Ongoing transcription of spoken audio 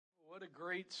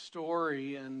great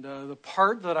story, and the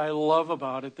part that I love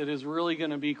about it that is really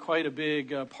going to be quite a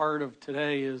big part of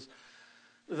today is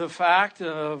the fact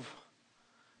of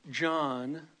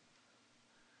John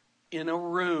in a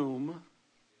room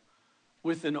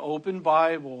with an open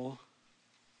Bible,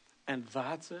 and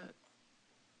that's it.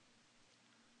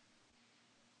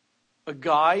 A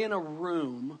guy in a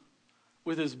room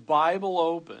with his Bible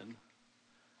open,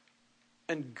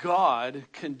 and God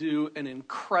can do an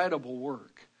incredible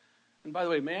work. And by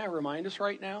the way, may I remind us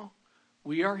right now,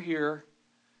 we are here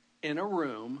in a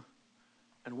room,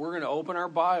 and we're going to open our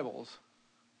Bibles,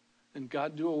 and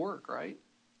God do a work, right?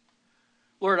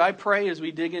 Lord, I pray as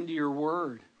we dig into your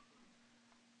word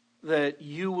that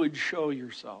you would show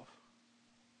yourself.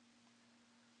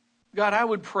 God, I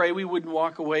would pray we wouldn't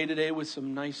walk away today with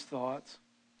some nice thoughts.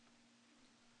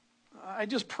 I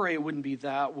just pray it wouldn't be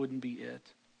that, wouldn't be it.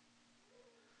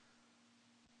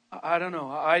 I don't know.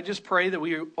 I just pray that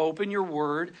we open your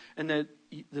word and that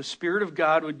the Spirit of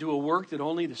God would do a work that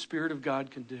only the Spirit of God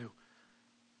can do.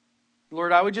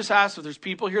 Lord, I would just ask if there's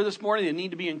people here this morning that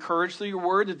need to be encouraged through your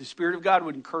word, that the Spirit of God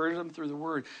would encourage them through the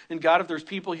word. And God, if there's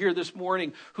people here this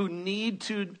morning who need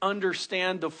to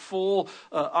understand the full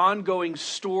ongoing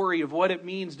story of what it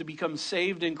means to become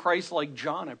saved in Christ like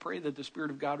John, I pray that the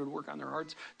Spirit of God would work on their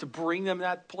hearts to bring them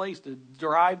that place, to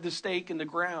drive the stake in the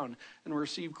ground and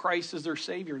receive Christ as their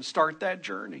Savior and start that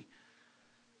journey.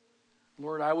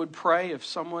 Lord, I would pray if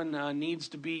someone needs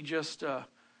to be just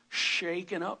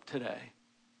shaken up today,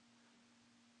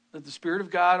 that the Spirit of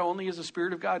God, only as the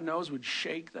Spirit of God knows, would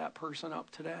shake that person up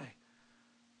today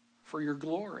for your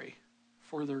glory,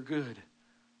 for their good.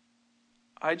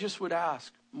 I just would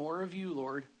ask, more of you,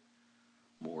 Lord,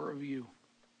 more of you.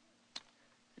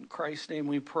 In Christ's name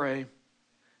we pray,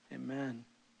 amen.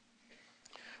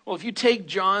 Well, if you take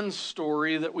John's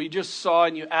story that we just saw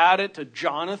and you add it to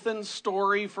Jonathan's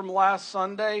story from last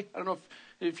Sunday, I don't know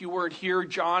if you weren't here,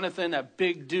 Jonathan, that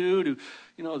big dude who,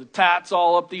 the tats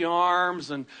all up the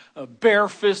arms and a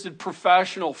bare-fisted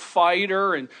professional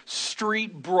fighter and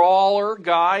street brawler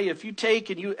guy. If you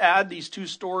take and you add these two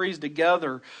stories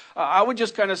together, I would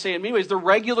just kind of say in many ways, they're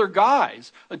regular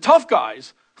guys, tough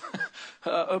guys,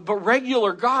 but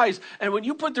regular guys. And when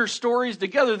you put their stories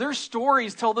together, their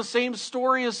stories tell the same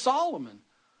story as Solomon.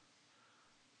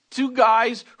 Two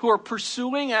guys who are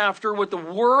pursuing after what the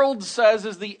world says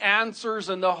is the answers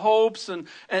and the hopes and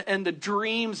the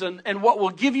dreams and what will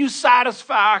give you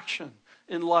satisfaction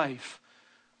in life.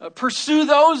 Pursue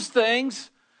those things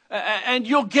and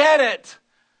you'll get it.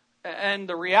 And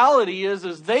the reality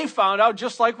is they found out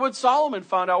just like what Solomon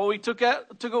found out, what we took a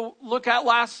look at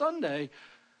last Sunday,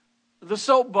 the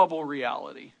soap bubble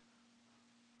reality.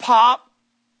 Pop,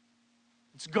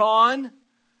 it's gone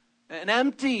and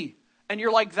empty. And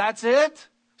you're like, that's it?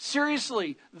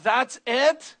 Seriously, that's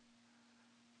it?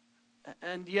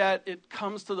 And yet it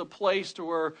comes to the place to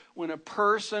where when a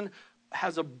person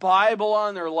has a Bible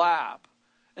on their lap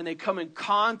and they come in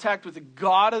contact with the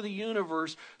God of the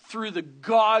universe through the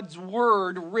God's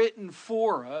word written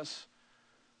for us,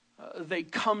 they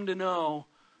come to know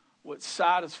what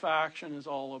satisfaction is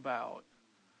all about.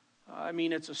 I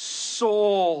mean, it's a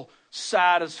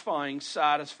soul-satisfying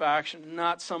satisfaction,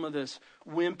 not some of this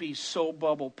wimpy soap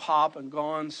bubble pop and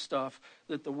gone stuff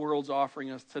that the world's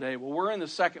offering us today. Well, we're in the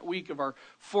second week of our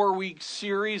 4-week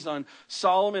series on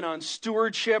Solomon on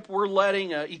stewardship. We're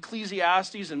letting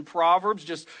Ecclesiastes and Proverbs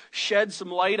just shed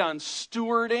some light on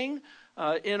stewarding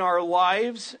in our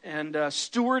lives and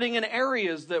stewarding in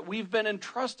areas that we've been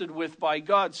entrusted with by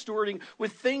God, stewarding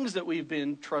with things that we've been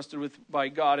entrusted with by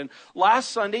God. And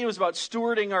last Sunday it was about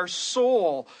stewarding our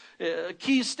soul. A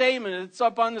key statement, it's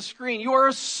up on the screen. You are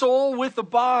a soul with a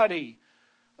body.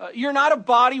 You're not a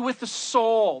body with a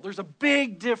soul. There's a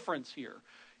big difference here.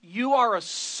 You are a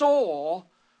soul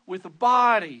with a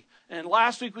body. And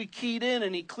last week we keyed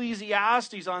in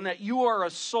Ecclesiastes on that you are a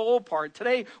soul part.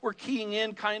 Today we're keying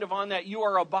in kind of on that you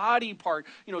are a body part.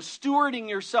 Stewarding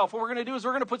yourself. What we're going to do is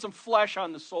we're going to put some flesh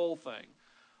on the soul thing.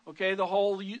 Okay, the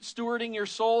whole stewarding your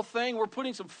soul thing, we're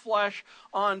putting some flesh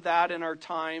on that in our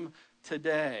time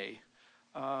today.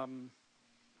 Turn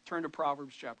to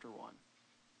Proverbs chapter 1.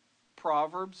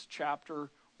 Proverbs chapter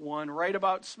 1, right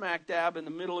about smack dab in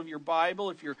the middle of your Bible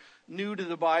if you're new to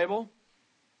the Bible.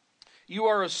 You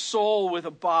are a soul with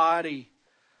a body.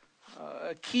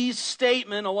 A key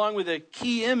statement along with a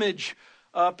key image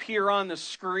up here on the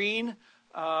screen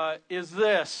is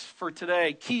this for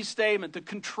today. Key statement. The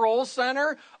control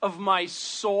center of my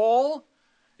soul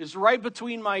is right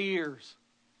between my ears.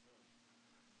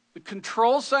 The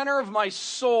control center of my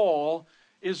soul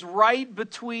is right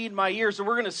between my ears. And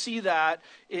we're going to see that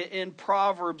in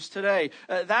Proverbs today.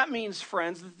 That means,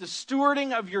 friends, that the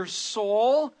stewarding of your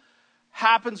soul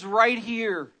happens right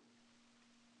here.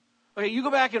 Okay, you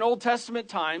go back in Old Testament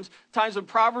times when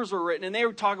Proverbs were written, and they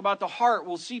would talk about the heart.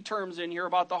 We'll see terms in here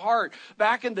about the heart.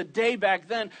 Back in the day, back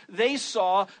then, they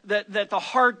saw that the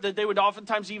heart, that they would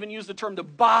oftentimes even use the term the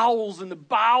bowels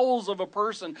of a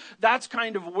person. That's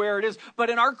kind of where it is. But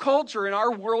in our culture, in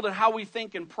our world, and how we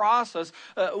think and process,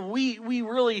 we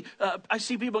really, I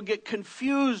see people get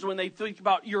confused when they think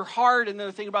about your heart, and then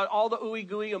they think about all the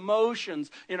ooey-gooey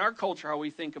emotions in our culture, how we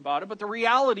think about it. But the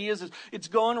reality is it's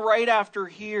going right after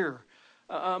here.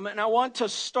 And I want to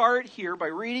start here by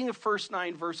reading the first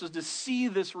 9 verses to see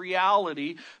this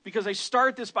reality, because I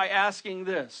start this by asking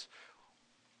this.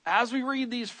 As we read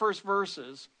these first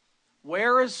verses,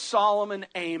 where is Solomon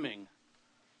aiming?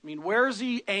 I mean, where is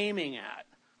he aiming at?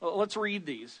 Well, let's read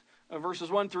these, verses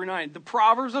 1 through 9. The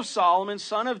Proverbs of Solomon,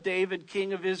 son of David,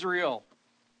 king of Israel.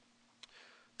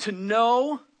 To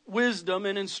know wisdom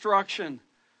and instruction,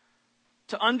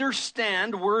 to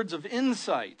understand words of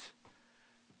insight,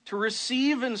 to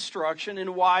receive instruction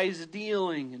in wise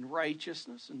dealing, in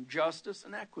righteousness and justice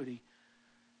and equity,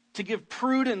 to give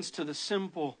prudence to the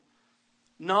simple,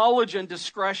 knowledge and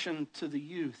discretion to the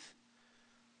youth.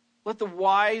 Let the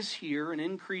wise hear and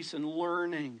increase in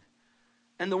learning,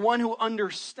 and the one who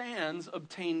understands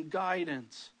obtain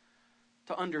guidance.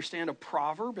 To understand a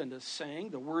proverb and a saying,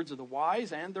 the words of the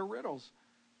wise and their riddles.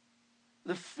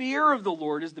 The fear of the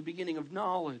Lord is the beginning of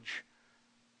knowledge.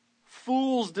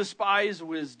 Fools despise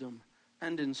wisdom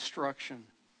and instruction.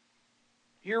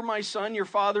 Hear, my son, your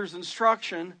father's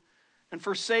instruction, and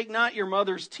forsake not your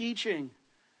mother's teaching,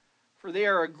 for they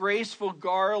are a graceful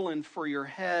garland for your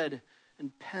head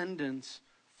and pendants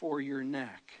for your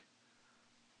neck.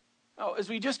 Now, as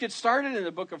we just get started in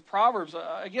the book of Proverbs,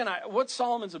 what's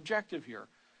Solomon's objective here?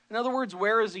 In other words,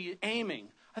 where is he aiming?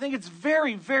 I think it's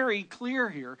very, very clear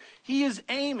here. He is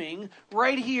aiming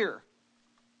right here.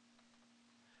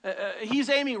 He's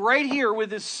aiming right here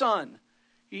with his son.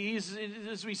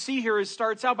 As we see here, it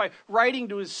starts out by writing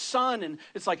to his son, and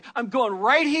it's like, I'm going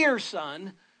right here,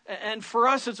 son. And for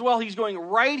us as well, he's going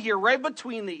right here, right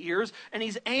between the ears, and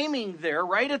he's aiming there,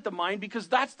 right at the mind, because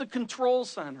that's the control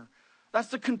center. That's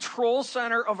the control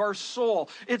center of our soul.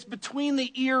 It's between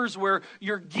the ears where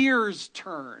your gears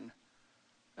turn,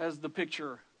 as the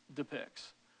picture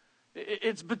depicts.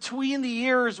 It's between the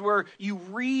ears where you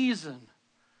reason.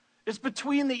 It's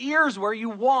between the ears where you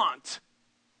want.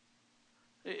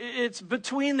 It's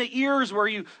between the ears where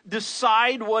you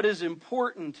decide what is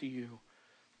important to you.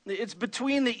 It's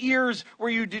between the ears where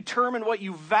you determine what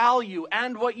you value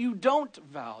and what you don't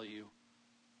value.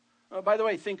 By the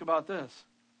way, think about this.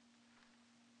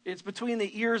 It's between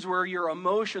the ears where your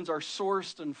emotions are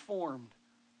sourced and formed.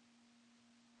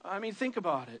 I mean, think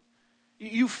about it.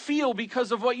 You feel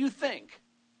because of what you think.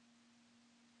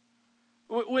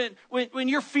 When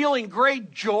you're feeling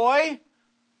great joy,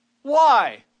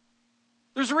 why?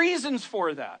 There's reasons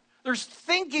for that. There's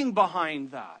thinking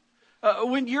behind that.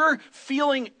 When you're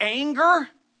feeling anger,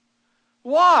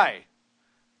 why?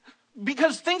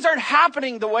 Because things aren't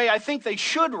happening the way I think they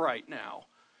should right now.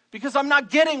 Because I'm not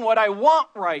getting what I want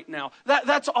right now.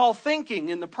 That's all thinking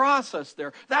in the process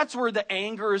there. That's where the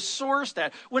anger is sourced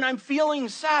at. When I'm feeling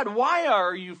sad, why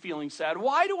are you feeling sad?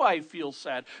 Why do I feel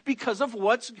sad? Because of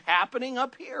what's happening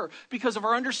up here. Because of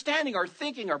our understanding, our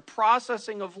thinking, our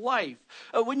processing of life.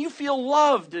 When you feel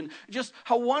loved and just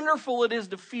how wonderful it is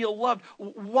to feel loved,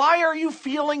 why are you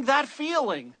feeling that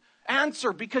feeling?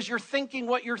 Answer, because you're thinking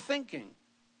what you're thinking.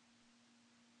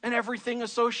 And everything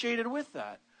associated with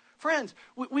that. Friends,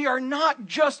 we are not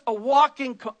just a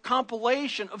walking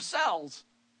compilation of cells.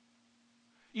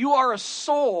 You are a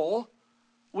soul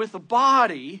with a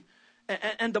body,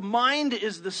 and the mind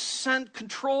is the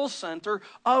control center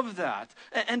of that.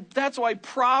 And that's why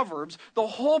Proverbs, the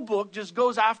whole book, just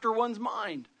goes after one's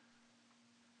mind.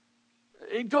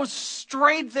 It goes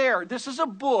straight there. This is a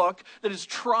book that is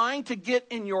trying to get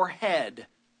in your head.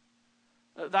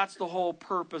 That's the whole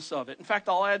purpose of it. In fact,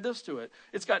 I'll add this to it.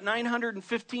 It's got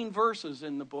 915 verses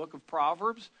in the book of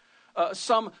Proverbs.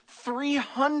 Some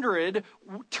 300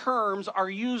 terms are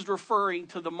used referring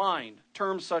to the mind.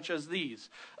 Terms such as these.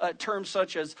 Terms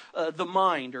such as the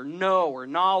mind, or know, or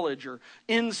knowledge, or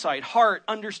insight, heart,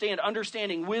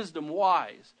 understanding, wisdom,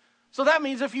 wise. So that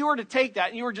means if you were to take that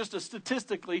and you were just to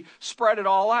statistically spread it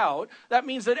all out, that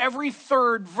means that every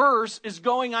third verse is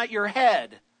going at your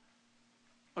head.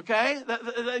 Okay?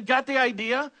 Got the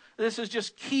idea? This is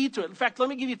just key to it. In fact, let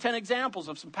me give you 10 examples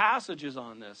of some passages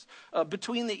on this.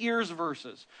 Between the ears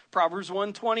verses. Proverbs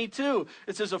 1:22.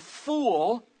 It says, a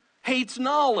fool hates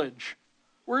knowledge.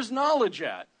 Where's knowledge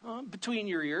at? Between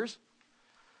your ears.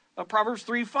 Proverbs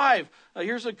 3:5.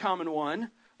 Here's a common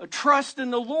one. Trust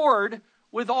in the Lord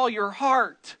with all your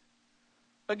heart.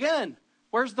 Again,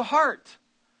 where's the heart?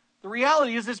 The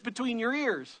reality is it's between your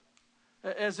ears.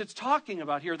 As it's talking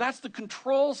about here, that's the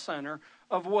control center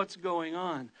of what's going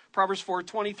on. Proverbs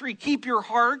 4:23. Keep your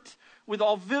heart with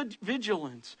all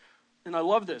vigilance. And I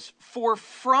love this. For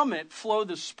from it flow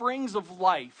the springs of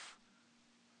life.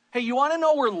 Hey, you want to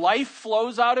know where life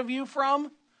flows out of you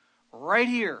from? Right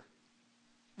here.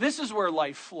 This is where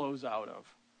life flows out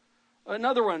of.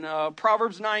 Another one,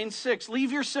 Proverbs 9:6.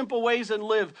 Leave your simple ways and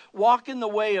live. Walk in the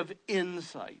way of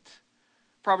insight.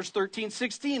 Proverbs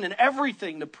 13:16. In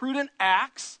everything, the prudent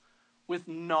acts with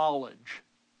knowledge.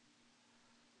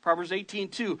 Proverbs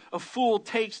 18:2. A fool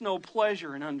takes no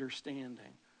pleasure in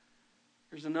understanding.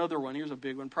 Here's another one. Here's a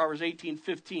big one. Proverbs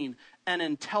 18:15. An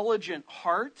intelligent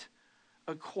heart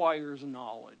acquires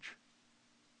knowledge.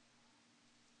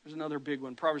 There's another big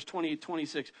one. Proverbs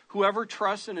 28:26. Whoever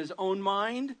trusts in his own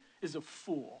mind is a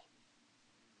fool.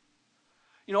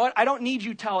 You know what? I don't need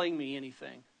you telling me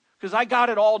anything because I got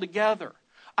it all together.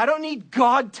 I don't need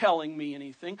God telling me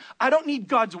anything. I don't need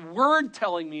God's word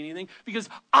telling me anything because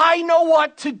I know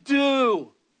what to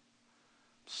do.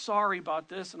 Sorry about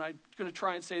this, and I'm going to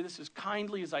try and say this as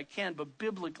kindly as I can, but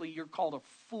biblically you're called a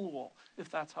fool if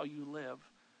that's how you live.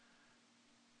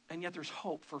 And yet there's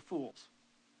hope for fools.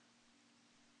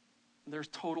 There's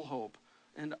total hope.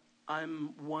 And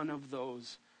I'm one of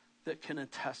those that can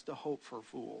attest to hope for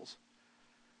fools.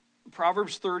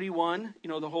 Proverbs 31, you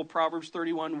know, the whole Proverbs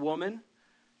 31 woman,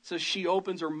 says she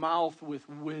opens her mouth with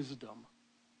wisdom.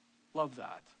 Love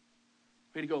that.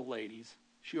 Way to go, ladies.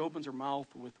 She opens her mouth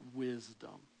with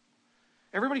wisdom.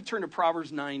 Everybody turn to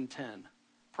Proverbs 9:10.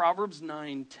 Proverbs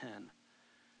 9:10.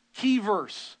 Key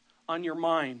verse on your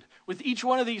mind. With each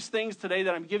one of these things today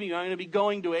that I'm giving you, I'm going to be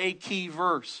going to a key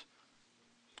verse.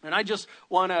 And I just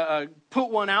want to put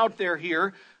one out there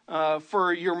here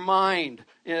for your mind,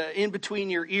 in between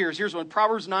your ears. Here's one,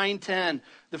 Proverbs 9:10.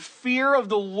 The fear of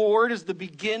the Lord is the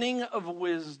beginning of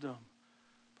wisdom.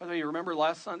 By the way, you remember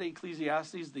last Sunday,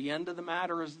 Ecclesiastes, the end of the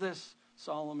matter is this,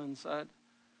 Solomon said.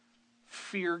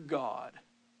 Fear God.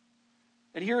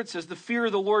 And here it says, the fear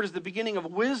of the Lord is the beginning of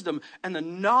wisdom, and the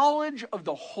knowledge of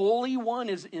the Holy One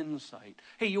is insight.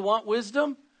 Hey, you want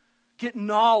wisdom? Get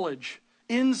knowledge,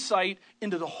 insight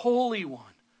into the Holy One.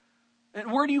 And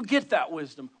where do you get that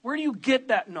wisdom? Where do you get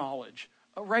that knowledge?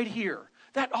 Right here.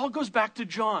 That all goes back to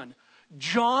John.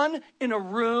 John in a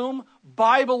room,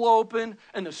 Bible open,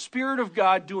 and the Spirit of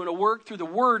God doing a work through the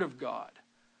Word of God.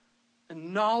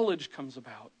 And knowledge comes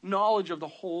about. Knowledge of the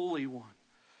Holy One.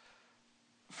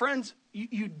 Friends,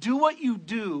 you do what you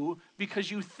do because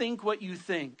you think what you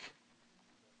think.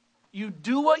 You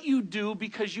do what you do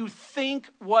because you think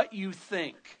what you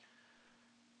think.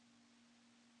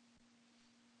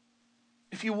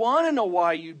 If you want to know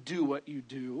why you do what you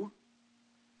do,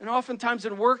 and oftentimes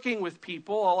in working with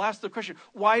people, I'll ask the question,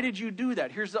 why did you do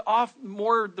that? Here's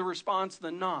more the response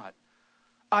than not.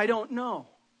 I don't know.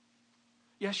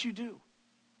 Yes, you do.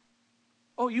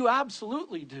 Oh, you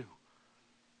absolutely do.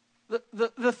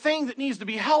 The thing that needs to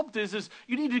be helped is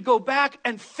you need to go back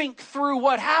and think through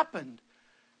what happened.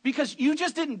 Because you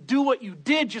just didn't do what you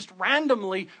did just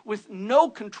randomly with no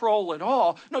control at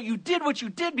all. No, you did what you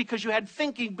did because you had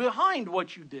thinking behind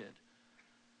what you did.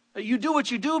 You do what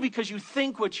you do because you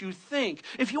think what you think.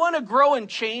 If you want to grow and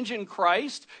change in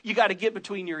Christ, you got to get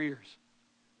between your ears.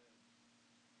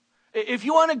 If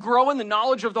you want to grow in the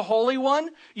knowledge of the Holy One,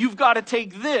 you've got to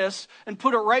take this and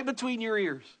put it right between your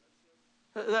ears.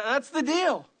 That's the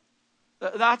deal.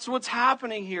 That's what's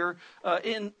happening here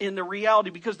in the reality,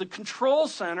 because the control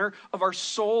center of our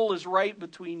soul is right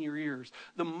between your ears.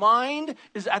 The mind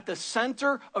is at the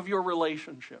center of your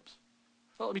relationships.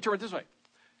 So let me turn it this way.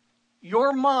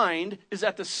 Your mind is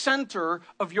at the center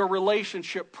of your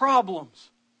relationship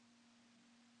problems.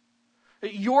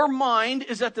 Your mind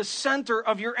is at the center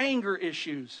of your anger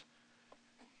issues.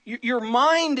 Your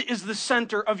mind is the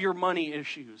center of your money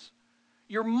issues.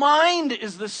 Your mind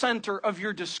is the center of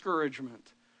your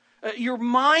discouragement. Your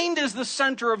mind is the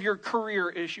center of your career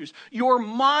issues. Your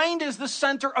mind is the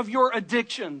center of your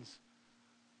addictions.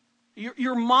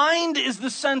 Your mind is the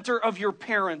center of your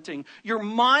parenting. Your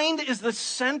mind is the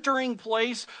centering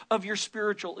place of your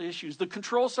spiritual issues. The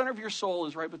control center of your soul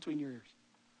is right between your ears.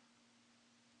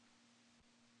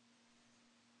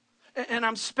 And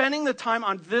I'm spending the time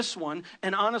on this one,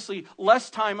 and honestly, less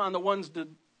time on the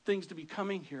things to be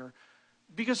coming here,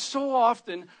 Because so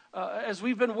often, as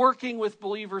we've been working with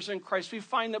believers in Christ, we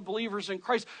find that believers in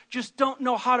Christ just don't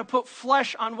know how to put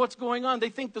flesh on what's going on. They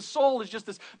think the soul is just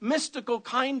this mystical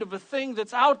kind of a thing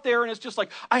that's out there, and it's just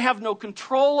like, I have no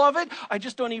control of it. I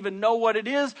just don't even know what it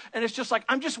is. And it's just like,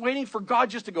 I'm just waiting for God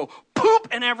just to go poop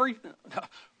and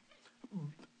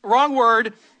wrong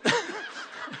word.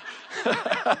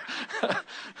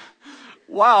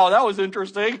 Wow, that was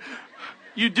interesting.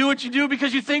 You do what you do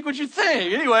because you think what you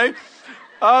think. Anyway.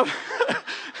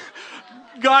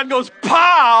 God goes,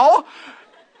 pow,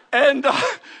 and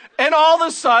all of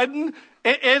a sudden,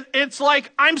 it's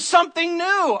like, I'm something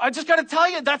new. I just got to tell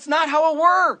you, that's not how it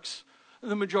works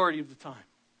the majority of the time.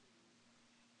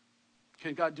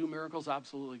 Can God do miracles?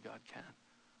 Absolutely, God can.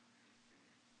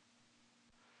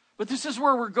 But this is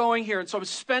where we're going here. And so I'm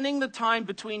spending the time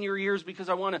between your ears because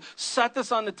I want to set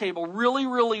this on the table really,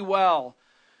 really well.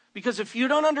 Because if you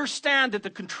don't understand that the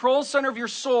control center of your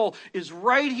soul is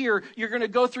right here, you're going to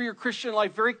go through your Christian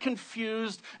life very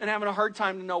confused and having a hard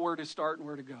time to know where to start and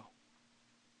where to go.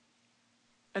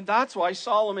 And that's why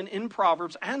Solomon in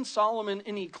Proverbs and Solomon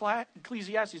in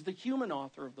Ecclesiastes, the human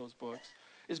author of those books,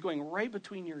 is going right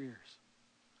between your ears.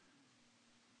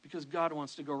 Because God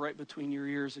wants to go right between your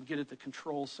ears and get at the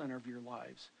control center of your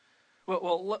lives.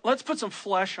 Well, let's put some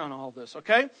flesh on all this,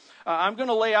 okay? I'm going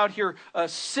to lay out here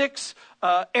 6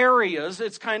 areas.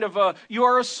 It's kind of you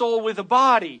are a soul with a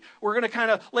body. We're going to kind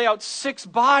of lay out 6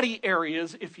 body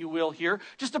areas, if you will, here,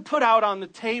 just to put out on the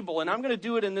table. And I'm going to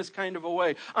do it in this kind of a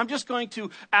way. I'm just going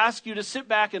to ask you to sit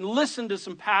back and listen to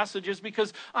some passages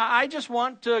because I just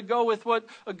want to go with what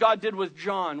God did with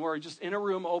John, where just in a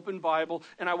room, open Bible,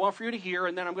 and I want for you to hear,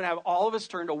 and then I'm going to have all of us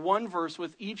turn to one verse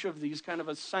with each of these, kind of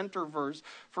a center verse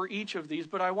for each of these,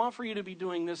 but I want for you to be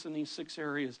doing this in these 6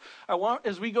 areas. I want,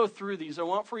 as we go through these, I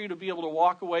want for you to be able to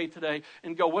walk away today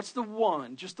and go, what's the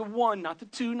one? Just the one, not the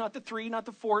 2, not the 3, not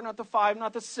the 4, not the 5,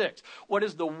 not the 6. What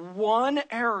is the one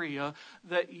area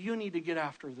that you need to get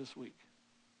after this week?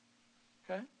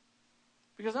 Okay?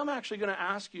 Because I'm actually going to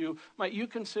ask you, might you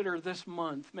consider this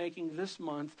month, making this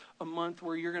month a month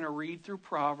where you're going to read through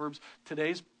Proverbs.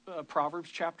 Today's Proverbs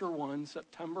chapter 1,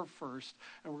 September 1st,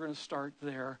 and we're going to start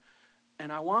there.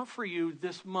 And I want for you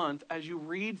this month, as you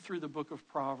read through the book of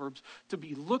Proverbs, to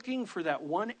be looking for that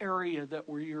one area that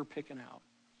where you're picking out,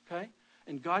 okay?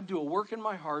 And God, do a work in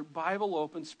my heart, Bible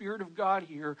open, Spirit of God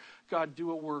here, God, do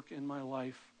a work in my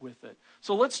life with it.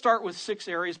 So let's start with 6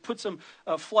 areas, put some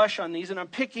flesh on these, and I'm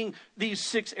picking these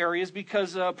 6 areas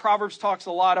because Proverbs talks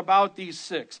a lot about these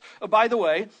 6. By the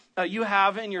way, you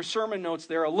have in your sermon notes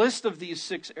there a list of these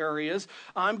 6 areas.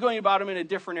 I'm going about them in a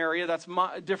different area. That's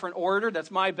my different order.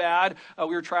 That's my bad. We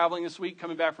were traveling this week,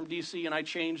 coming back from D.C., and I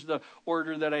changed the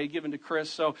order that I had given to Chris.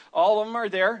 So all of them are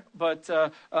there, but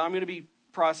I'm going to be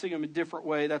processing them a different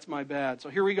way. That's my bad. So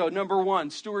here we go. Number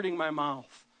 1, stewarding my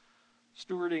mouth.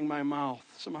 Stewarding my mouth.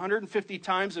 Some 150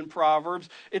 times in Proverbs,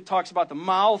 it talks about the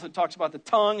mouth, it talks about the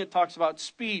tongue, it talks about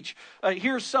speech.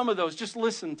 Here's some of those. Just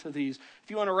listen to these. If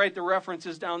you want to write the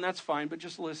references down, that's fine, but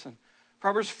just listen.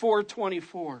 Proverbs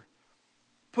 4:24.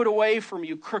 Put away from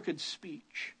you crooked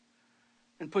speech,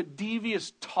 and put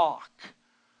devious talk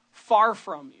far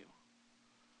from you.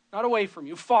 Not away from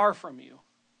you, far from you.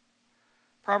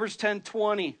 Proverbs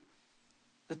 10:20.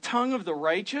 The tongue of the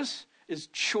righteous is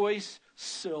choice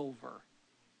silver.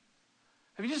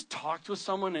 Have you just talked with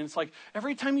someone and it's like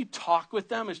every time you talk with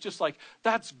them, it's just like,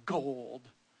 that's gold.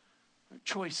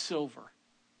 Choice silver.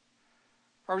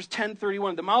 Proverbs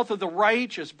 10:31. The mouth of the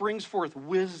righteous brings forth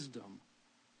wisdom.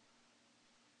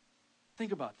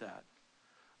 Think about that.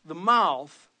 The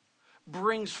mouth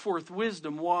brings forth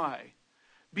wisdom. Why?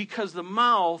 Because the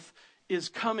mouth is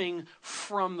coming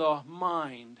from the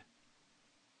mind.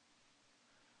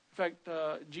 In fact,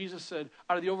 Jesus said,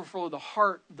 out of the overflow of the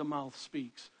heart, the mouth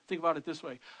speaks. Think about it this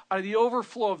way. Out of the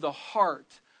overflow of the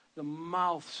heart, the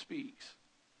mouth speaks.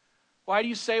 Why do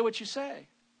you say what you say?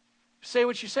 You say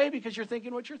what you say because you're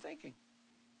thinking what you're thinking.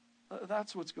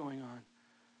 That's what's going on.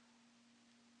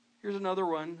 Here's another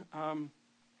one.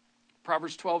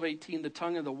 Proverbs 12:18. The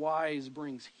tongue of the wise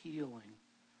brings healing.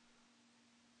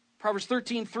 Proverbs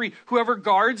 13:3. Whoever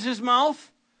guards his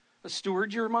mouth,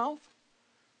 steward your mouth.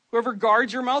 Whoever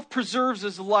guards your mouth preserves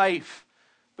his life,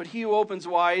 but he who opens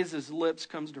wise his lips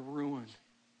comes to ruin.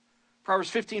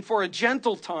 Proverbs 15:4. A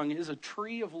gentle tongue is a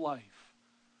tree of life.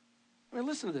 I mean,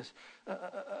 listen to this.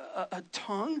 A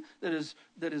tongue that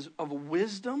is of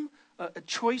wisdom, a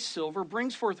choice silver,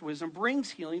 brings forth wisdom, brings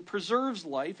healing, preserves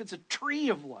life. It's a tree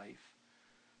of life.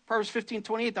 Proverbs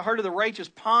 15:28. The heart of the righteous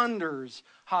ponders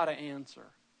how to answer.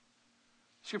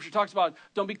 Scripture talks about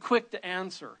don't be quick to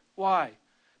answer. Why?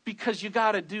 Because you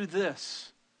got to do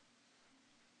this.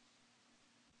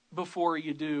 before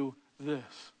you do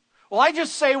this. Well, I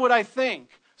just say what I think.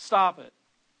 Stop it.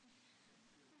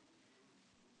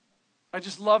 I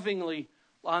just lovingly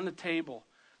on the table.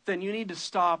 Then you need to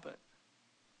stop it.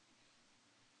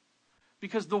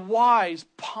 Because the wise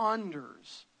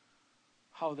ponders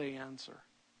how they answer.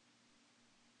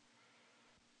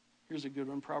 Here's a good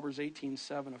one, Proverbs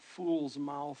 18:7. A fool's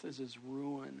mouth is his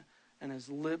ruin, and his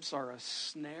lips are a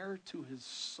snare to his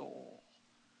soul.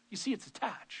 You see, it's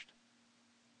attached.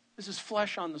 This is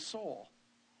flesh on the soul.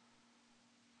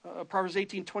 Proverbs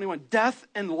 18:21. Death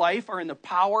and life are in the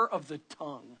power of the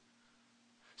tongue.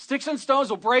 Sticks and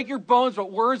stones will break your bones,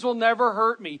 but words will never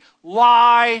hurt me.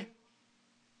 Lie.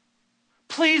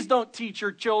 Please don't teach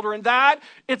your children that.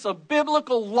 It's a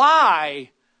biblical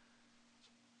lie.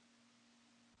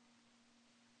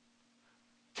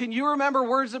 Can you remember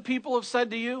words that people have said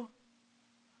to you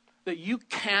that you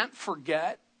can't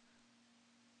forget?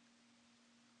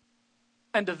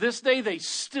 And to this day, they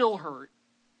still hurt.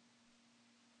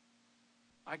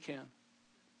 I can.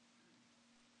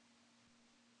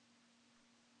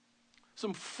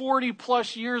 Some 40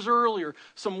 plus years earlier,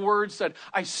 some words said,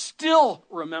 I still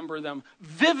remember them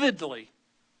vividly.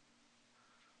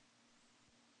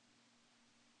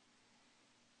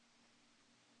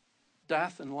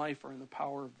 Death and life are in the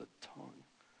power of the tongue.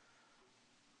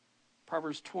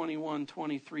 Proverbs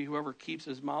 21:23, whoever keeps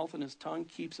his mouth and his tongue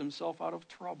keeps himself out of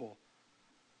trouble.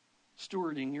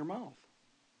 Stewarding your mouth.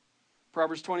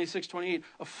 Proverbs 26:28,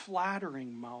 a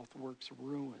flattering mouth works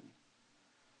ruin.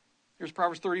 Here's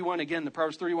Proverbs 31 again, the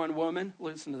Proverbs 31 woman.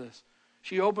 Listen to this.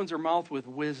 She opens her mouth with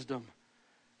wisdom,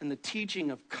 and the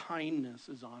teaching of kindness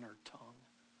is on her tongue.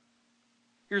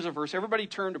 Here's a verse. Everybody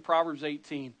turn to Proverbs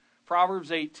 18.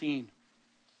 Proverbs 18.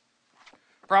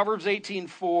 Proverbs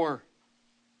 18:4.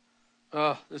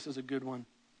 Oh, this is a good one.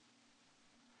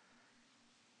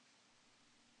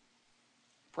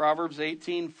 Proverbs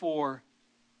 18:4.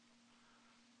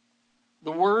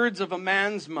 The words of a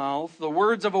man's mouth, the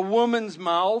words of a woman's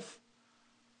mouth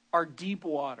are deep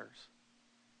waters.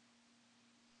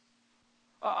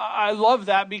 I love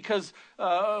that because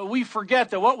we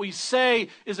forget that what we say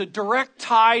is a direct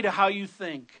tie to how you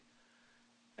think.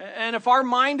 And if our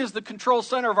mind is the control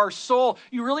center of our soul,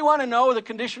 you really want to know the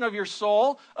condition of your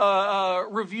soul,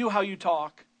 review how you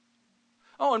talk.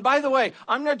 Oh, and by the way,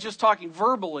 I'm not just talking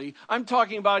verbally. I'm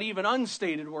talking about even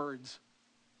unstated words.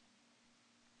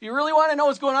 You really want to know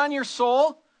what's going on in your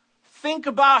soul? Think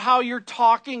about how you're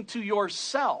talking to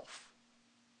yourself.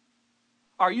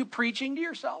 Are you preaching to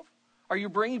yourself? Are you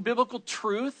bringing biblical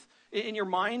truth in your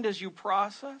mind as you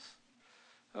process?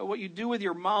 What you do with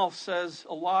your mouth says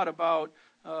a lot about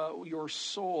your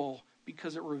soul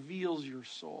because it reveals your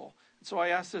soul. And so I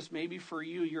ask this, maybe for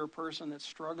you, you're a person that's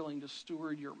struggling to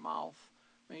steward your mouth.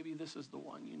 Maybe this is the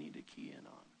one you need to key in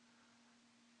on.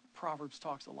 Proverbs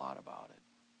talks a lot about it.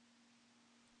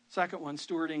 Second one,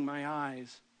 stewarding my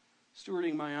eyes.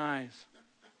 Stewarding my eyes.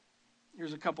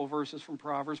 Here's a couple verses from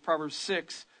Proverbs. Proverbs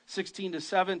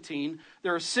 6:16-17.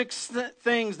 There are 6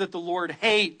 things that the Lord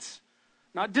hates.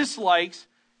 Not dislikes,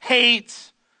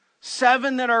 hates.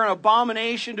 7 that are an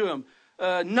abomination to him.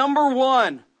 Number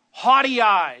 1, haughty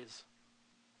eyes.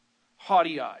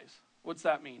 Haughty eyes. What's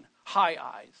that mean? High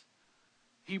eyes.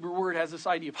 Hebrew word has this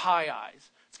idea of high eyes.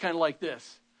 It's kind of like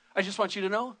this. I just want you to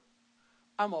know,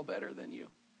 I'm all better than you.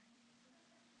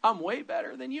 I'm way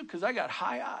better than you because I got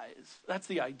high eyes. That's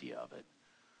the idea of it.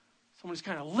 Someone's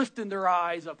kind of lifting their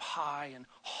eyes up high and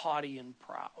haughty and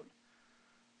proud.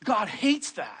 God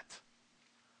hates that.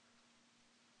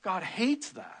 God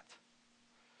hates that.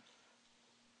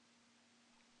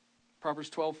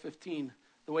 Proverbs 12:15.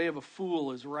 The way of a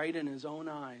fool is right in his own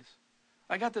eyes.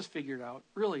 I got this figured out.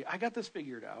 Really, I got this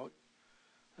figured out.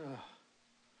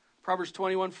 Proverbs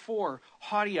 21:4.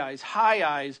 Haughty eyes, high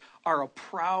eyes are a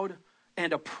proud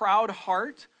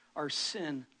heart are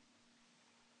sin.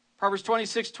 Proverbs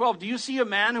 26:12. Do you see a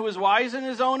man who is wise in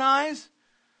his own eyes?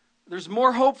 There's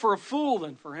more hope for a fool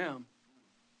than for him.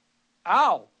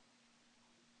 Ow.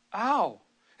 Ow.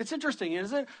 It's interesting,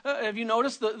 isn't it? Have you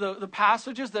noticed the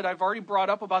passages that I've already brought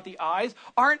up about the eyes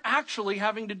aren't actually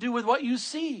having to do with what you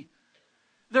see.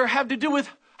 They have to do with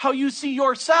how you see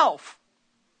yourself.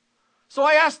 So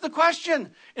I ask the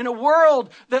question, in a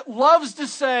world that loves to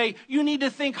say you need to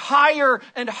think higher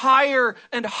and higher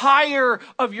and higher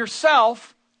of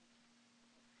yourself,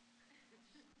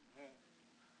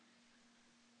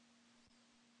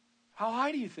 how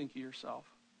high do you think of yourself?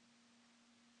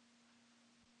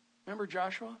 Remember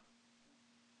Joshua?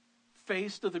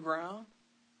 Face to the ground.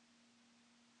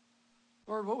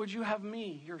 Lord, what would you have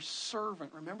me, your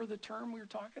servant? Remember the term we were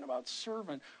talking about?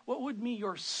 Servant. What would me,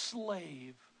 your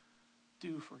slave,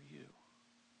 do for you?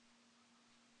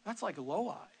 That's like low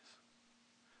eyes.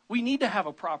 We need to have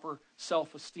a proper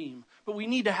self-esteem, but we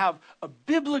need to have a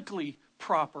biblically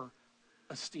proper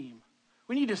esteem.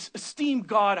 We need to esteem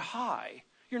God high.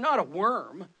 You're not a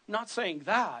worm, not saying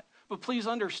that, but please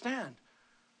understand,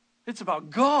 it's about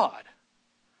God.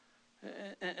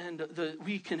 And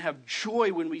we can have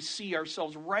joy when we see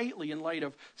ourselves rightly in light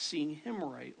of seeing him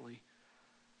rightly.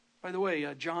 By the way,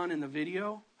 John in the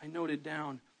video, I noted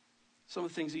down some of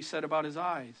the things he said about his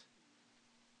eyes.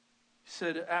 He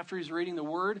said, after he's reading the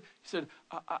word, he said,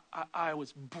 I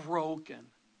was broken.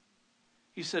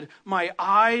 He said, my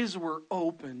eyes were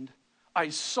opened. I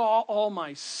saw all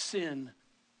my sin.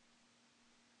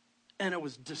 And it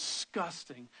was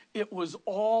disgusting. It was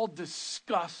all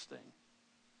disgusting.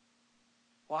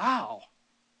 Wow.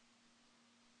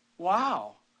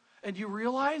 Wow. And you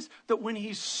realize that when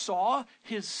he saw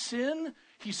his sin,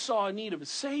 he saw a need of a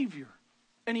Savior.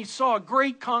 And he saw a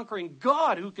great conquering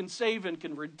God who can save and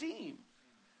can redeem.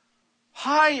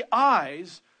 High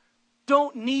eyes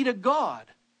don't need a God.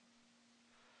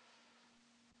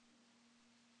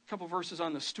 A couple verses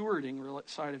on the stewarding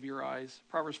side of your eyes.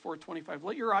 Proverbs 4:25.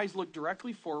 Let your eyes look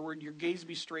directly forward, your gaze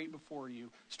be straight before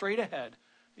you, straight ahead.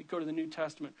 You go to the New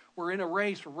Testament. We're in a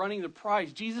race. We're running the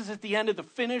prize. Jesus at the end of the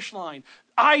finish line.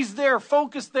 Eyes there,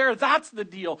 focus there. That's the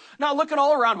deal. Not looking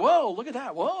all around. Whoa, look at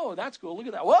that. Whoa, that's cool. Look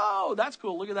at that. Whoa, that's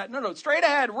cool. Look at that. No, straight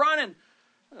ahead, running.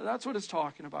 That's what it's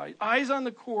talking about. Eyes on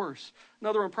the course.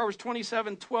 Another one, Proverbs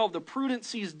 27:12. The prudent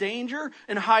sees danger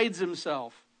and hides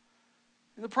himself.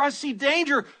 In the process, see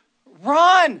danger,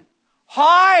 run,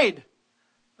 hide.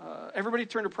 Everybody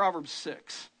turn to Proverbs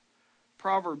 6.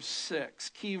 Proverbs 6,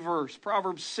 key verse.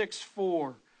 Proverbs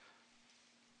 6:4.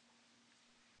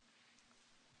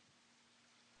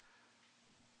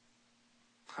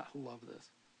 I love this.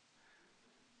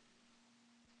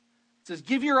 It says,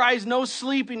 give your eyes no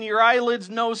sleep and your eyelids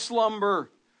no slumber.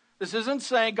 This isn't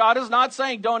saying, God is not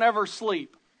saying don't ever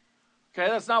sleep. Okay,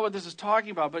 that's not what this is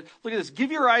talking about. But look at this.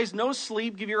 Give your eyes no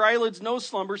sleep, give your eyelids no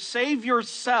slumber. Save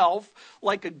yourself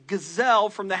like a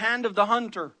gazelle from the hand of the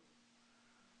hunter.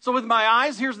 So with my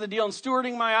eyes, here's the deal. In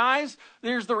stewarding my eyes,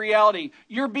 here's the reality.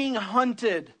 You're being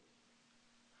hunted.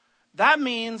 That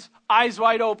means eyes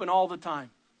wide open all the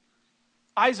time.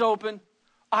 Eyes open,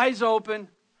 eyes open,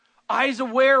 eyes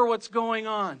aware of what's going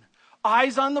on.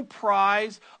 Eyes on the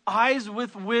prize, eyes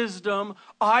with wisdom,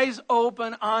 eyes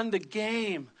open on the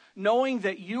game. Knowing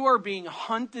that you are being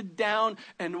hunted down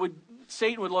and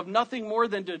Satan would love nothing more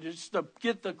than to just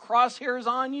get the crosshairs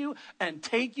on you and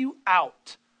take you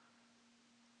out.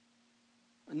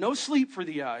 No sleep for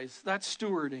the eyes. That's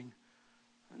stewarding.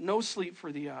 No sleep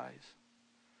for the eyes.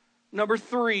 Number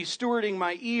 3, stewarding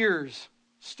my ears.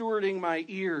 Stewarding my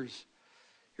ears.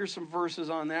 Here's some verses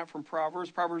on that from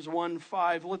Proverbs. Proverbs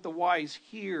 1:5. Let the wise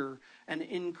hear and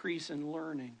increase in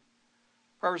learning.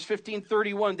 Proverbs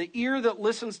 15:31. The ear that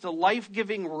listens to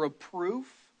life-giving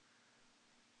reproof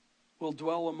will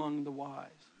dwell among the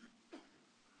wise.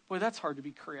 Boy, that's hard to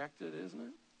be corrected, isn't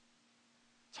it?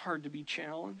 It's hard to be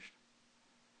challenged.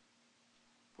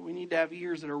 But we need to have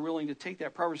ears that are willing to take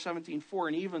that. Proverbs 17:4,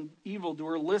 an even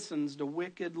evildoer listens to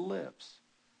wicked lips.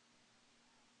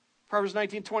 Proverbs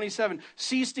 19:27,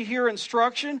 cease to hear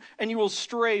instruction, and you will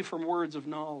stray from words of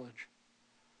knowledge.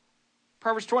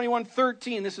 Proverbs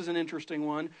 21:13, this is an interesting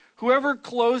one. Whoever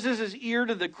closes his ear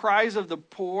to the cries of the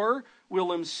poor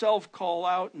will himself call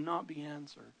out and not be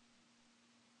answered.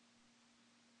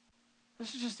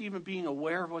 This is just even being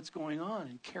aware of what's going on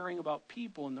and caring about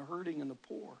people and the hurting and the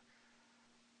poor.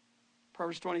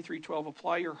 Proverbs 23:12,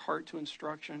 apply your heart to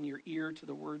instruction, your ear to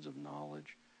the words of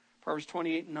knowledge. Proverbs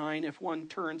 28:9, if one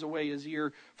turns away his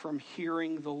ear from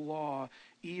hearing the law,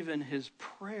 even his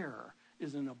prayer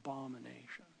is an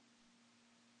abomination.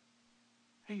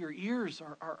 Hey, your ears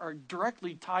are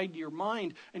directly tied to your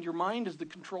mind, and your mind is the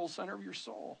control center of your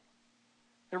soul.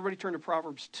 Everybody turn to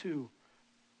Proverbs 2.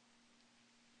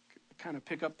 Kind of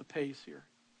pick up the pace here.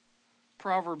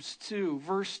 Proverbs 2,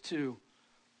 verse 2.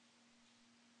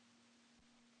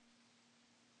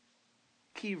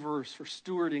 Key verse for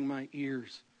stewarding my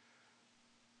ears.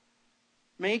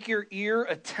 Make your ear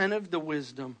attentive to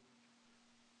wisdom.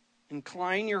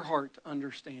 Incline your heart to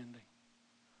understanding.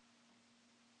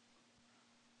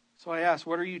 So I ask,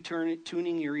 what are you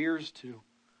tuning your ears to?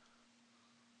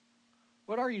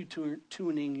 What are you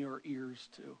tuning your ears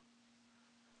to?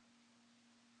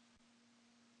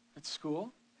 At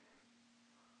school?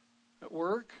 At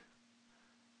work?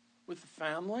 With the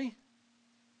family?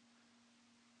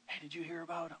 Hey, did you hear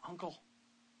about Uncle?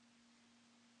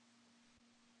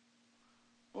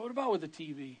 What about with the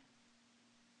TV?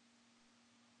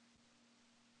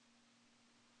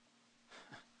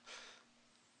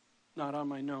 not on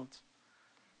my notes.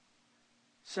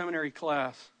 Seminary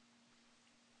class.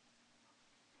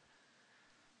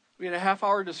 We had a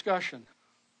half-hour discussion.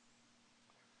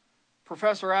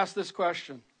 Professor asked this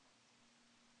question.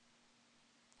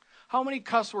 How many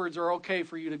cuss words are okay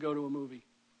for you to go to a movie?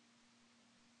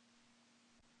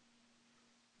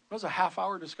 It was a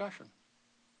half-hour discussion.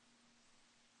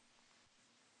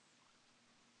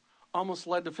 Almost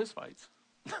led to fistfights.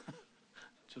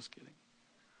 Just kidding.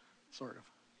 Sort of.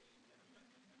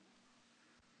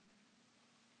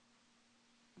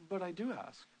 But I do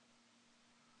ask,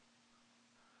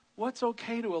 what's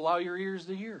okay to allow your ears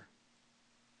to hear?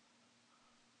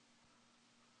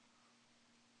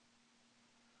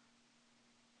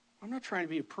 I'm not trying to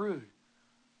be a prude.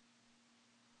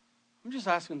 I'm just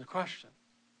asking the question.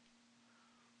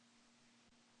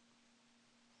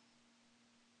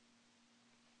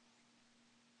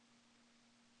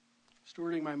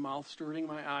 Stewarding my mouth, stewarding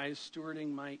my eyes,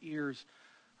 stewarding my ears.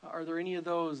 Are there any of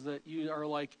those that you are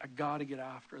like, I got to get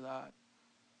after that?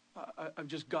 I've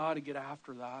just got to get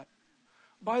after that.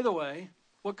 By the way,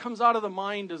 what comes out of the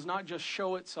mind does not just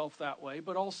show itself that way,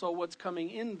 but also what's coming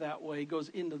in that way goes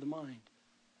into the mind.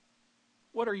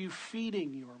 What are you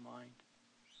feeding your mind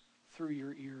through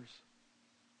your ears?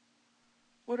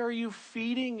 What are you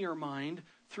feeding your mind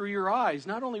through your eyes?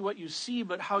 Not only what you see,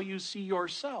 but how you see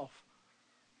yourself.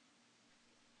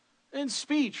 In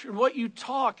speech, and what you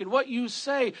talk, and what you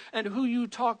say, and who you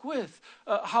talk with.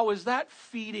 How is that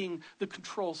feeding the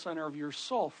control center of your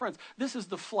soul? Friends, this is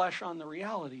the flesh on the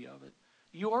reality of it.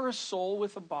 You are a soul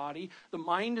with a body. The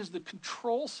mind is the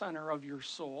control center of your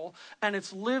soul, and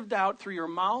it's lived out through your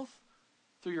mouth,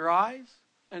 through your eyes,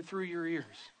 and through your ears.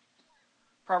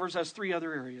 Proverbs has 3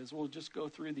 other areas. We'll just go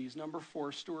through these. Number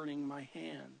 4, stewarding my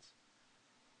hands.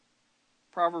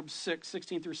 Proverbs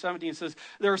 6:16 through 17 says,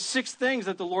 there are 6 things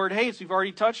that the Lord hates. We've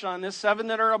already touched on this. 7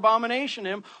 that are an abomination to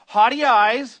him. Haughty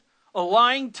eyes, a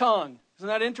lying tongue. Isn't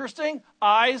that interesting?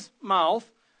 Eyes, mouth.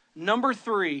 Number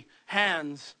 3,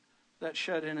 hands that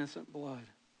shed innocent blood.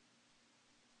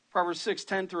 Proverbs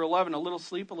 6:10 through 11, a little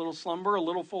sleep, a little slumber, a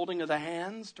little folding of the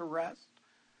hands to rest.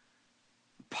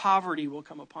 Poverty will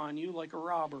come upon you like a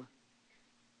robber.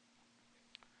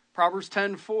 Proverbs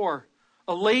 10:4,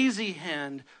 a lazy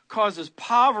hand causes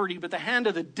poverty, but the hand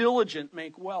of the diligent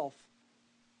make wealth.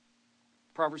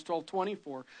 Proverbs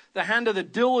 12:24, the hand of the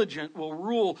diligent will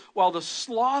rule, while the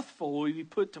slothful will be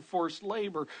put to forced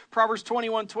labor. Proverbs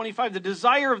 21:25, the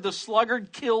desire of the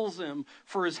sluggard kills him,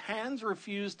 for his hands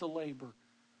refuse to labor.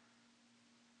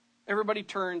 Everybody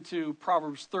turn to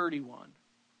Proverbs 31.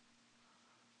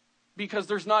 Because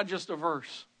there's not just a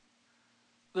verse.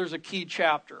 There's a key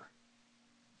chapter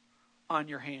on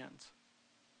your hands.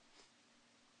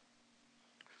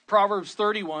 Proverbs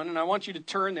 31, and I want you to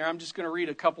turn there. I'm just going to read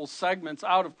a couple segments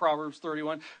out of Proverbs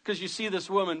 31, because you see this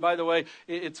woman, by the way,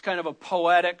 it's kind of a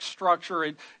poetic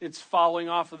structure. It's following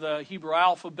off of the Hebrew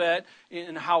alphabet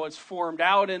and how it's formed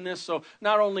out in this. So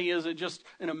not only is it just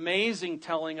an amazing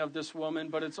telling of this woman,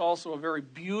 but it's also a very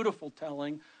beautiful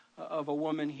telling of a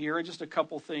woman here. And just a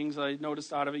couple things I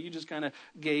noticed out of it. You just kind of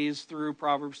gaze through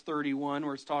Proverbs 31,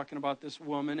 where it's talking about this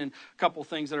woman, and a couple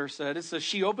things that are said. It says,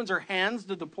 she opens her hands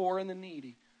to the poor and the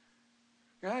needy.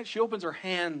 Right? She opens her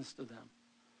hands to them.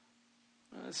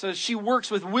 It says she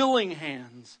works with willing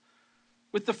hands.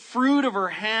 With the fruit of her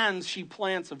hands she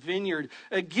plants a vineyard.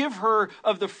 Give her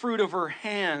of the fruit of her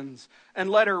hands,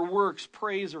 and let her works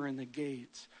praise her in the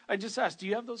gates. I just asked, do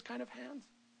you have those kind of hands?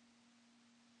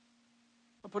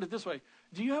 I'll put it this way.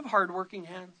 Do you have hardworking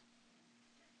hands?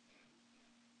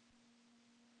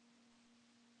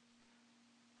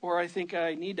 Or I think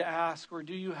I need to ask, or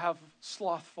do you have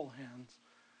slothful hands?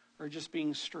 Or just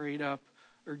being straight up?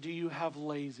 Or do you have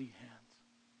lazy hands?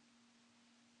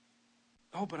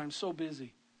 Oh, but I'm so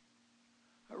busy.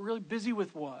 Really busy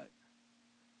with what?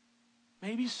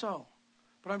 Maybe so.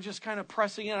 But I'm just kind of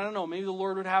pressing in. I don't know. Maybe the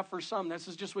Lord would have for some. This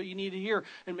is just what you need to hear.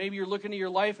 And maybe you're looking at your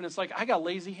life and it's like, I got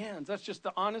lazy hands. That's just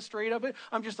the honest straight of it.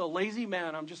 I'm just a lazy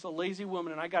man. I'm just a lazy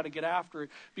woman, and I got to get after it,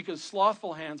 because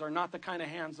slothful hands are not the kind of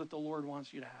hands that the Lord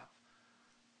wants you to have.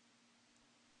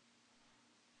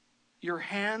 Your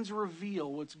hands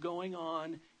reveal what's going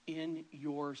on in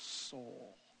your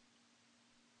soul.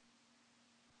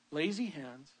 Lazy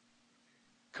hands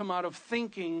come out of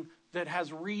thinking that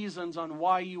has reasons on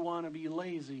why you want to be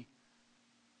lazy.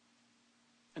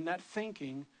 And that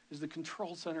thinking is the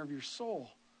control center of your soul.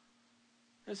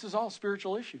 This is all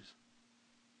spiritual issues.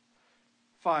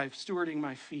 5, stewarding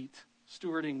my feet.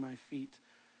 Stewarding my feet.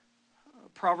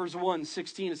 Proverbs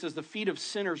 1:16, it says, the feet of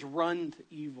sinners run to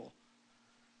evil.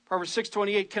 Proverbs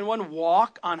 6:28, can one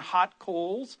walk on hot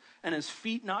coals and his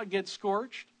feet not get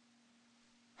scorched?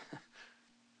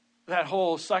 That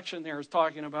whole section there is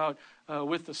talking about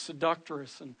with the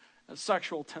seductress and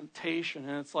sexual temptation.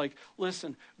 And it's like,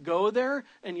 listen, go there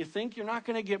and you think you're not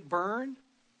going to get burned?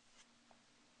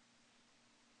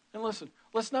 And listen,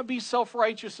 let's not be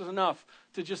self-righteous enough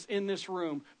to just in this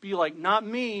room be like, not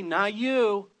me, not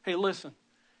you. Hey, listen,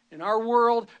 in our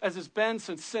world, as it's been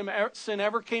since sin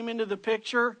ever came into the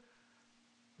picture,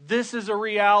 this is a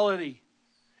reality.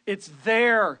 It's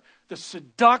there. The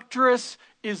seductress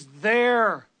is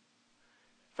there.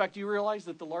 In fact, do you realize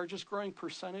that the largest growing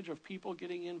percentage of people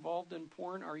getting involved in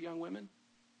porn are young women?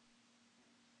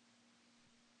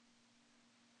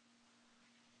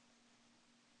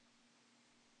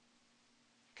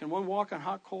 Can one walk on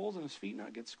hot coals and his feet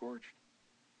not get scorched?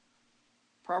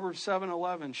 Proverbs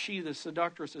 7:11, she, the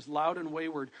seductress, is loud and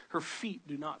wayward. Her feet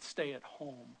do not stay at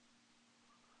home.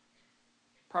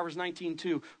 Proverbs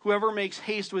 19:2, whoever makes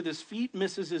haste with his feet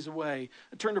misses his way.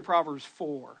 Turn to Proverbs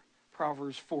 4.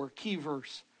 Proverbs 4, key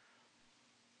verse.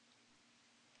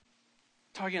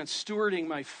 Talking about stewarding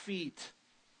my feet.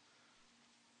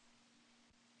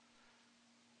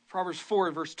 Proverbs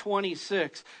 4, verse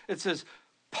 26. It says,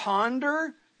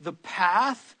 ponder the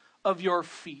path of your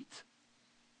feet.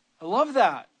 I love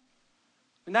that.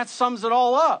 And that sums it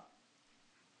all up.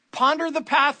 Ponder the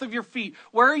path of your feet.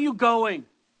 Where are you going?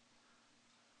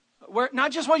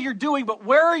 Not just what you're doing, but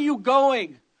where are you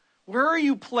going? Where are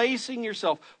you placing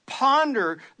yourself?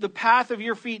 Ponder the path of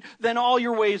your feet, then all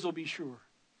your ways will be sure.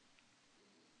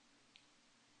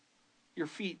 Your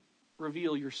feet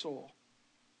reveal your soul.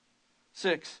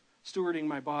 6, stewarding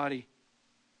my body.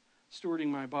 Stewarding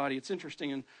my body. It's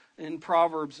interesting. In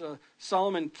Proverbs,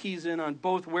 Solomon keys in on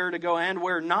both where to go and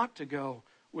where not to go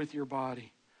with your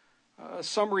body. A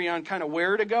summary on kind of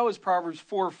where to go is Proverbs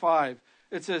 4:5.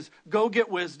 It says, go get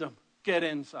wisdom, get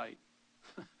insight.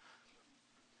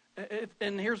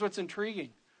 And here's what's intriguing.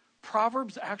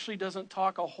 Proverbs actually doesn't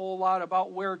talk a whole lot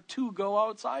about where to go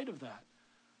outside of that.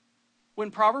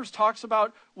 When Proverbs talks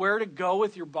about where to go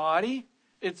with your body,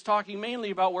 it's talking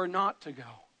mainly about where not to go.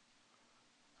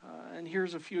 And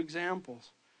here's a few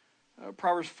examples.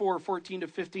 Proverbs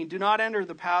 4:14-15. Do not enter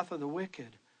the path of the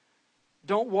wicked.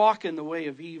 Don't walk in the way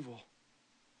of evil.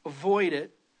 Avoid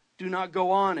it. Do not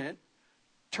go on it.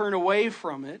 Turn away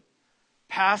from it.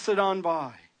 Pass it on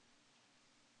by.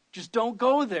 Just don't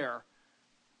go there.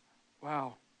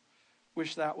 Wow.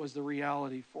 Wish that was the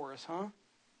reality for us, huh?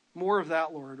 More of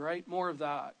that, Lord, right? More of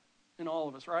that in all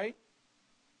of us, right?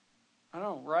 I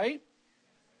don't know, right?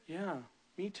 Yeah,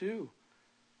 me too.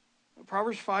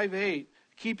 Proverbs 5:8.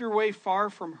 Keep your way far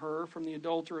from her, from the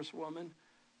adulterous woman.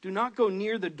 Do not go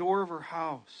near the door of her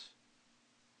house.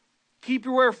 Keep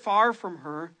your way far from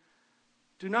her.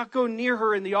 Do not go near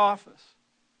her in the office.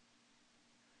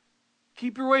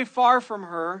 Keep your way far from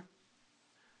her.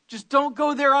 Just don't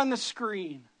go there on the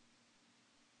screen.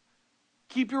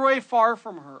 Keep your way far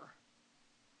from her.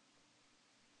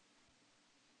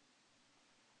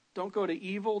 Don't go to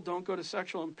evil. Don't go to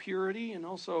sexual impurity. And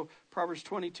also Proverbs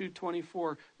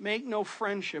 22:24. Make no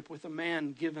friendship with a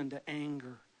man given to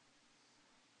anger.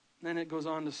 And then it goes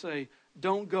on to say,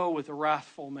 don't go with a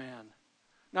wrathful man.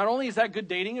 Not only is that good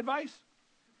dating advice,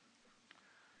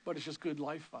 but it's just good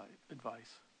life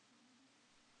advice.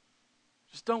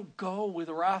 Just don't go with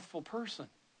a wrathful person.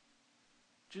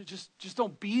 Just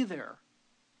don't be there.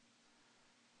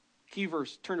 Key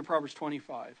verse, turn to Proverbs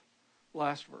 25.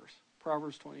 Last verse,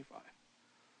 Proverbs 25.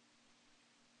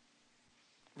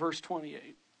 Verse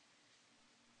 28.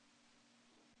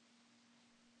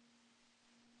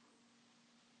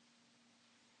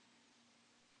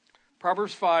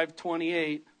 Proverbs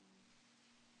 5:28.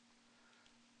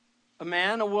 A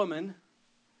man, a woman,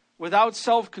 without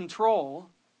self-control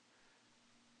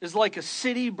is like a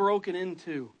city broken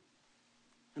into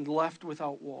and left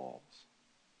without walls.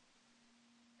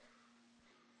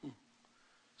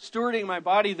 Stewarding my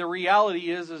body, the reality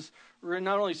is we're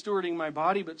not only stewarding my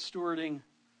body, but stewarding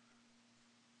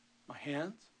my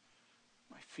hands,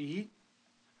 my feet,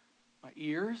 my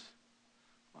ears,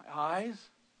 my eyes,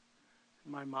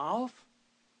 and my mouth.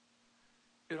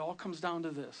 It all comes down to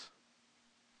this: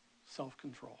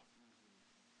 self-control.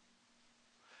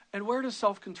 And where does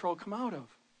self-control come out of?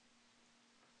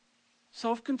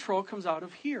 Self-control comes out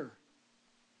of here.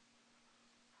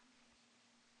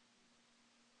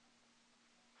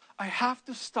 I have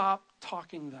to stop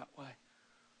talking that way.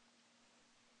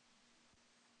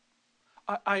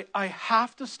 I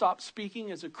have to stop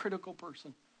speaking as a critical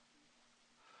person.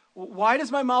 Why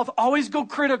does my mouth always go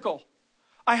critical?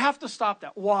 I have to stop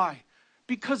that. Why?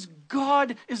 Because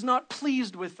God is not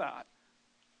pleased with that.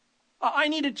 I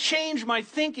need to change my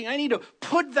thinking. I need to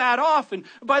put that off. And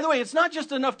by the way, it's not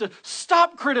just enough to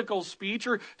stop critical speech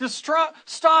or to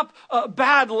stop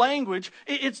bad language.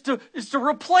 It's to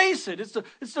replace it.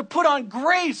 It's to put on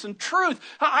grace and truth.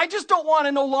 I just don't want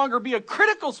to no longer be a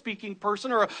critical speaking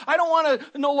person, or I don't want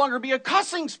to no longer be a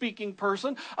cussing speaking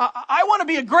person. I want to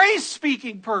be a grace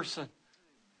speaking person.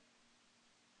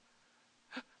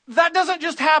 That doesn't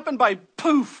just happen by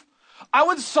poof. I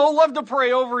would so love to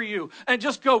pray over you and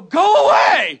just go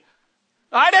away.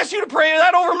 I'd ask you to pray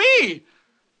that over me.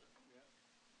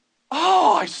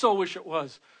 Oh, I so wish it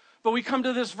was. But we come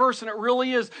to this verse and it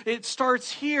really is. It starts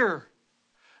here.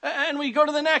 And we go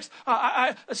to the next.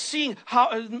 Seeing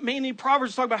how, mainly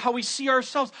Proverbs talk about how we see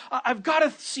ourselves. I've got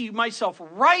to see myself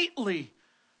rightly.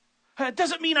 It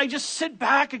doesn't mean I just sit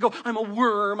back and go, I'm a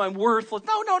worm, I'm worthless.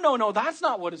 No. That's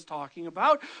not what it's talking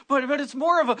about. But it's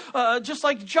more of a, just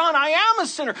like John, I am a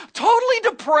sinner, totally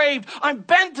depraved. I'm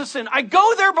bent to sin. I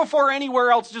go there before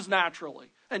anywhere else just naturally.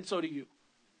 And so do you.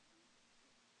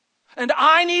 And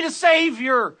I need a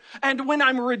Savior. And when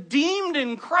I'm redeemed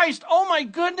in Christ, oh my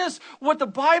goodness, what the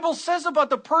Bible says about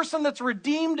the person that's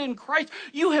redeemed in Christ,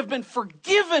 you have been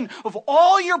forgiven of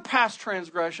all your past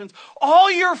transgressions,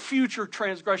 all your future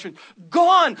transgressions.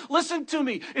 Gone. Listen to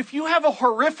me. If you have a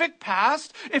horrific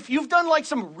past, if you've done like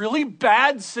some really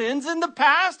bad sins in the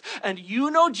past, and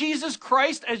you know Jesus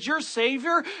Christ as your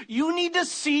Savior, you need to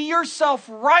see yourself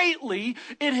rightly.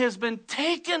 It has been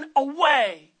taken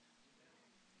away.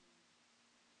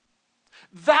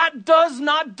 That does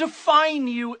not define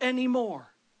you anymore.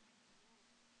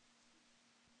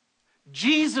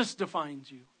 Jesus defines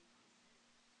you.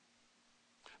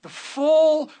 The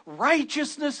full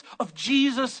righteousness of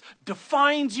Jesus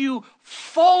defines you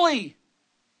fully.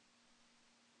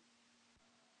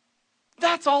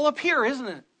 That's all up here, isn't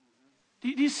it? Do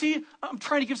you see? I'm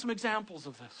trying to give some examples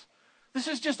of this. This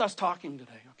is just us talking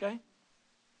today, okay?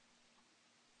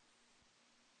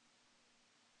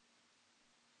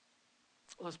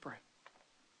 Let's pray.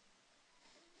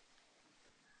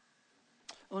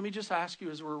 Let me just ask you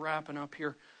as we're wrapping up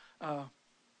here, out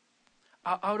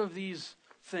of these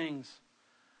things,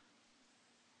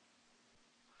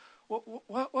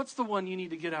 what's the one you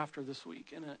need to get after this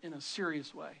week in a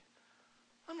serious way?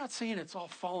 I'm not saying it's all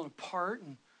falling apart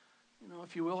and,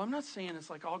 if you will, I'm not saying it's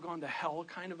like all gone to hell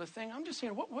kind of a thing. I'm just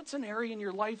saying what's an area in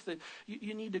your life that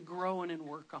you need to grow in and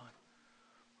work on?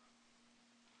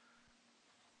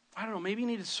 I don't know, maybe you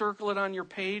need to circle it on your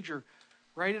page or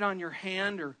write it on your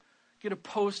hand or get a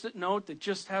Post-it note that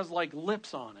just has like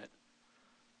lips on it.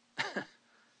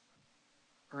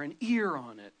 Or an ear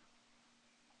on it.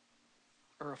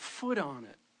 Or a foot on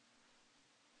it.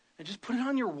 And just put it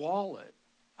on your wallet.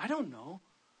 I don't know.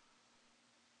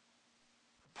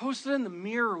 Post it in the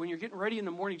mirror when you're getting ready in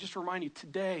the morning just to remind you,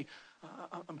 today,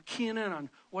 I'm keying in on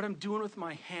what I'm doing with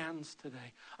my hands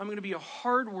today. I'm going to be a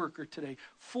hard worker today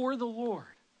for the Lord.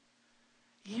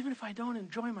 Even if I don't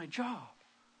enjoy my job.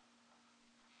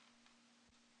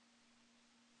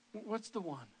 What's the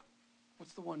one?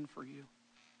 What's the one for you?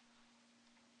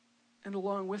 And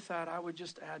along with that, I would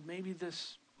just add, maybe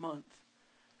this month,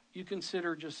 you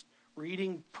consider just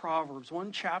reading Proverbs,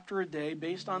 one chapter a day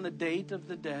based on the date of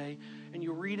the day, and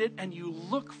you read it and you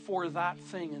look for that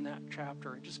thing in that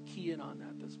chapter and just key in on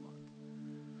that this month.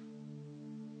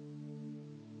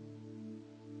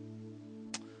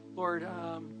 Lord,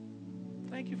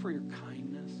 thank you for your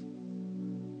kindness.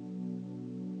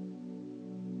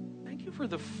 Thank you for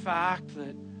the fact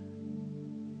that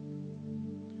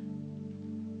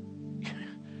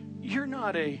you're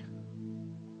not a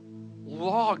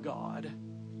law God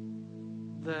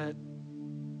that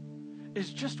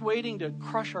is just waiting to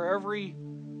crush our every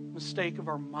mistake of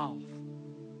our mouth,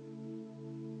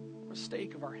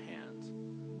 mistake of our hands.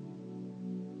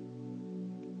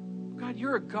 God,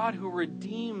 you're a God who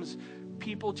redeems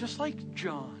people just like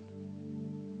John,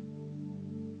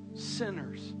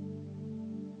 sinners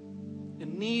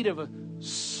in need of a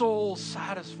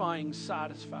soul-satisfying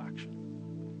satisfaction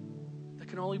that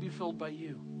can only be filled by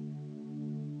you.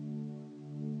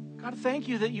 God, thank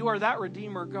you that you are that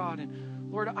Redeemer, God.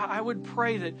 And Lord, I would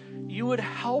pray that you would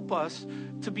help us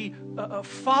to be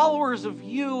followers of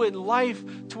you in life,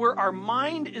 to where our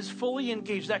mind is fully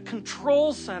engaged, that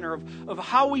control center of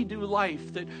how we do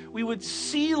life, that we would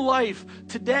see life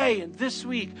today and this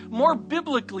week more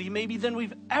biblically maybe than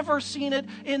we've ever seen it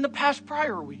in the past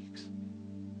prior weeks.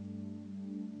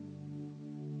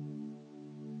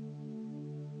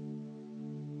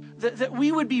 That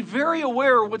we would be very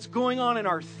aware of what's going on in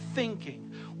our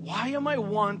thinking. Why am I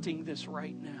wanting this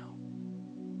right now?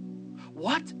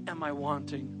 What am I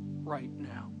wanting right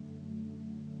now?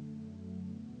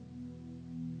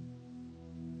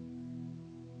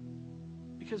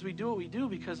 because we do what we do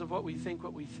because of what we think.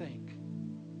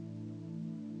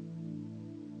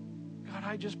 God,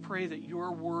 I just pray that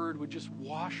your word would just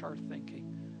wash our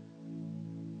thinking.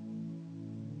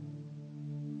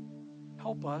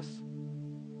 Help us.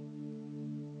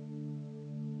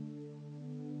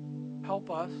 Help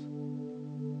us.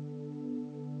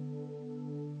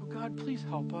 Oh God, please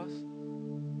help us.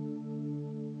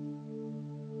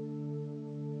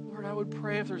 Lord, I would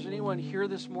pray if there's anyone here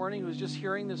this morning who's just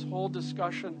hearing this whole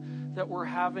discussion that we're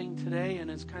having today,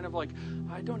 and it's kind of like,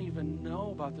 I don't even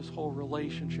know about this whole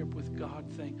relationship with God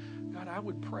thing. God, I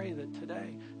would pray that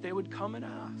today they would come and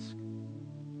ask.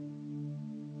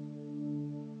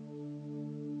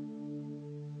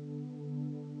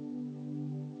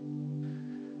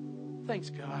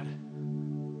 Thanks, God,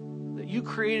 that you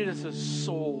created us as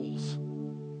souls.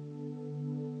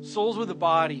 Souls with a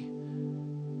body.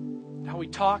 How we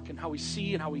talk and how we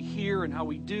see and how we hear and how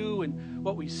we do and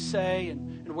what we say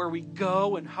and where we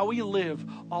go and how we live.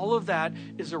 All of that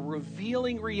is a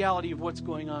revealing reality of what's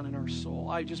going on in our soul.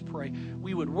 I just pray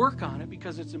we would work on it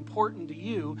because it's important to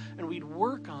you, and we'd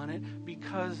work on it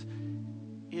because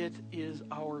it is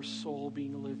our soul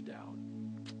being lived out.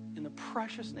 In the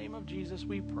precious name of Jesus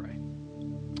we pray.